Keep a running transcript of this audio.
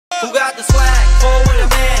Who got the swag? Forward a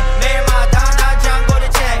man my down John go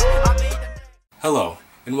to check. Hello,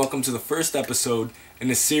 and welcome to the first episode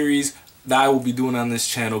in a series that I will be doing on this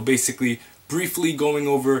channel, basically briefly going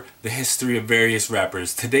over the history of various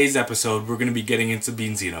rappers. Today's episode, we're going to be getting into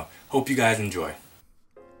Beenzino. Hope you guys enjoy.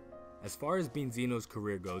 As far as Beenzino's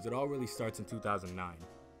career goes, it all really starts in 2009.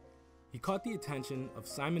 He caught the attention of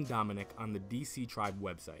Simon Dominic on the DC Tribe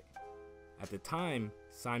website. At the time,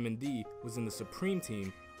 Simon D was in the Supreme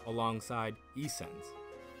team alongside E-Sense.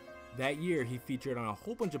 That year, he featured on a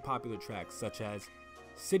whole bunch of popular tracks such as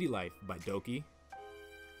City Life by Doki,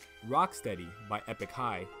 Rocksteady by Epic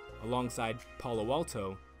High alongside Palo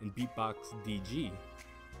Alto and Beatbox DG,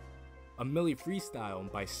 A Milli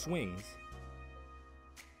Freestyle by Swings,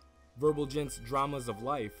 Verbal Gent's Dramas of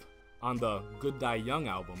Life on the Good Die Young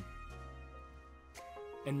album,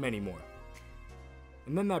 and many more.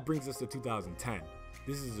 And then that brings us to 2010.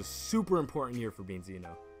 This is a super important year for Beenzino.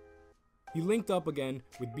 He linked up again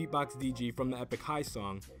with Beatbox DG from the Epic High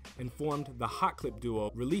song and formed the Hot Clip duo,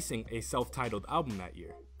 releasing a self-titled album that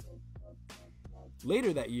year.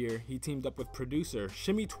 Later that year, he teamed up with producer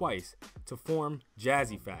Shimmy Twice to form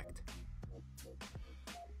Jazzy Fact.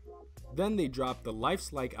 Then they dropped the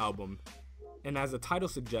Life's Like album, and as the title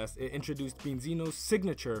suggests, it introduced Beenzino's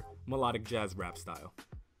signature melodic jazz rap style.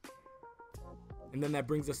 And then that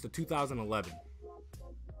brings us to 2011.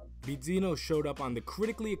 Beenzino showed up on the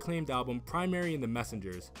critically acclaimed album Primary and the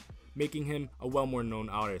Messengers, making him a well more known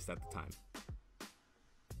artist at the time.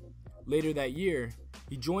 Later that year,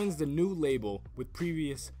 he joins the new label with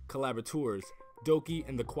previous collaborators Doki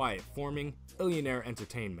and The Quiet, forming Illionaire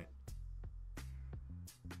Entertainment.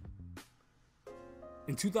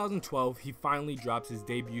 In 2012, he finally drops his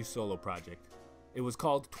debut solo project. It was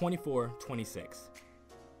called 2426.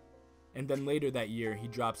 And then later that year, he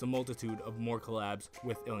drops a multitude of more collabs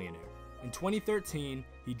with Illionaire. In 2013,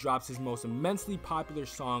 he drops his most immensely popular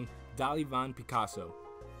song, Dali Van Picasso,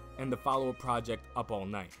 and the follow-up project, Up All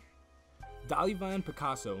Night. Dali Van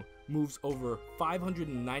Picasso moves over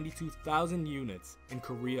 592,000 units in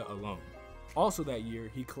Korea alone. Also that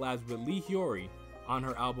year, he collabs with Lee Hyori on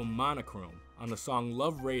her album Monochrome on the song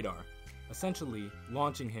Love Radar, essentially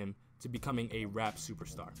launching him to becoming a rap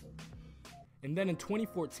superstar. And then in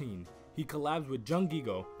 2014, he collabs with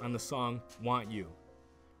Junggigo on the song Want You,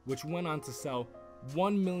 which went on to sell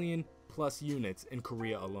 1 million plus units in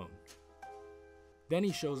Korea alone. Then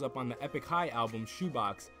he shows up on the Epic High album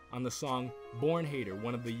Shoebox on the song Born Hater,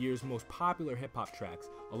 one of the year's most popular hip-hop tracks,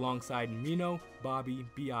 alongside Mino, Bobby,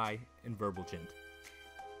 B.I., and Verbal Gent.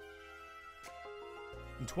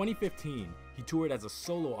 In 2015, he toured as a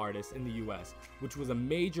solo artist in the US, which was a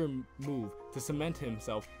major move to cement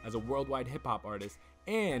himself as a worldwide hip-hop artist,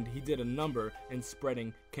 and he did a number in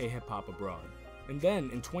spreading K-hip-hop abroad. And then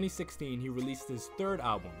in 2016, he released his third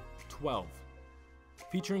album, 12,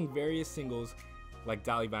 featuring various singles like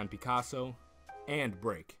Dali Van Picasso and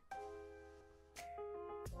Break.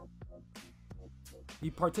 He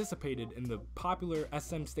participated in the popular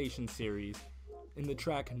SM Station series in the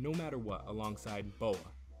track No Matter What alongside Boa.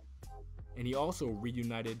 And he also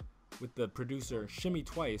reunited with the producer Shimmy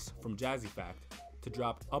Twice from Jazzy Fact to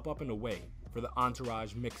drop Up Up and Away for the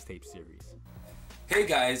Entourage mixtape series. Hey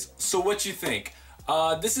guys, so what you think?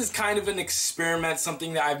 This is kind of an experiment,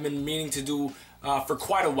 something that I've been meaning to do for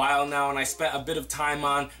quite a while now, and I spent a bit of time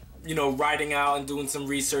on writing out and doing some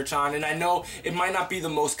research on, and I know it might not be the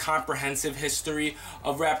most comprehensive history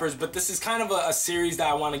of rappers, but this is kind of a series that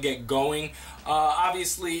I want to get going.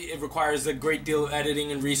 Obviously, it requires a great deal of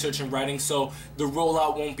editing and research and writing, so the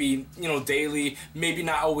rollout won't be, daily, maybe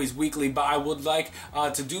not always weekly, but I would like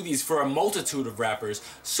to do these for a multitude of rappers.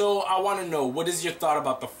 So I want to know, what is your thought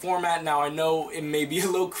about the format? Now, I know it may be a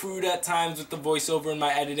little crude at times with the voiceover and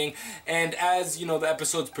my editing, and as, the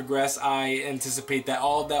episodes progress, I anticipate that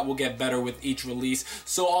all of that will get better with each release.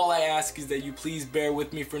 So all I ask is that you please bear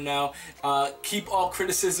with me for now. Keep all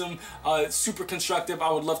criticism super constructive.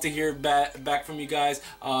 I would love to hear back from you guys,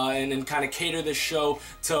 and then kind of cater this show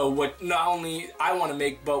to what not only I want to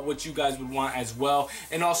make, but what you guys would want as well.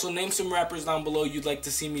 And also name some rappers down below you'd like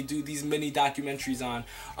to see me do these mini documentaries on.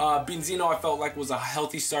 Beenzino, I felt like, was a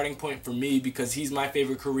healthy starting point for me because he's my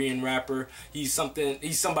favorite Korean rapper. He's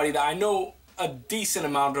somebody that I know a decent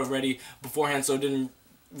amount already beforehand, so it didn't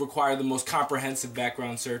require the most comprehensive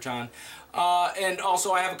background search on. And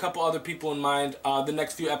also I have a couple other people in mind. The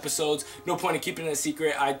next few episodes, no point in keeping it a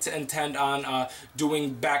secret, I intend on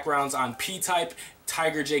doing backgrounds on P-Type,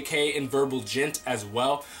 Tiger JK, and Verbal Gent as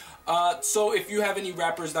well. So if you have any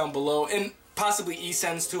rappers down below, and possibly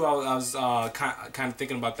E-Sense too, I was kind of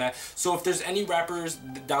thinking about that. So if there's any rappers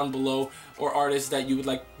down below or artists that you would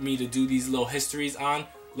like me to do these little histories on,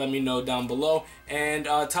 let me know down below, and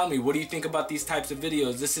tell me, what do you think about these types of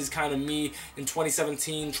videos? This is kind of me in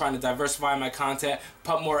 2017 trying to diversify my content,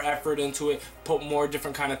 put more effort into it, put more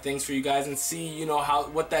different kind of things for you guys, and see, you know,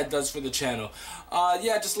 what that does for the channel.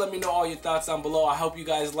 Yeah, just let me know all your thoughts down below. I hope you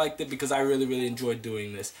guys liked it because I really enjoyed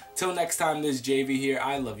doing this. Till next time, this is JV here.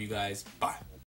 I love you guys. Bye.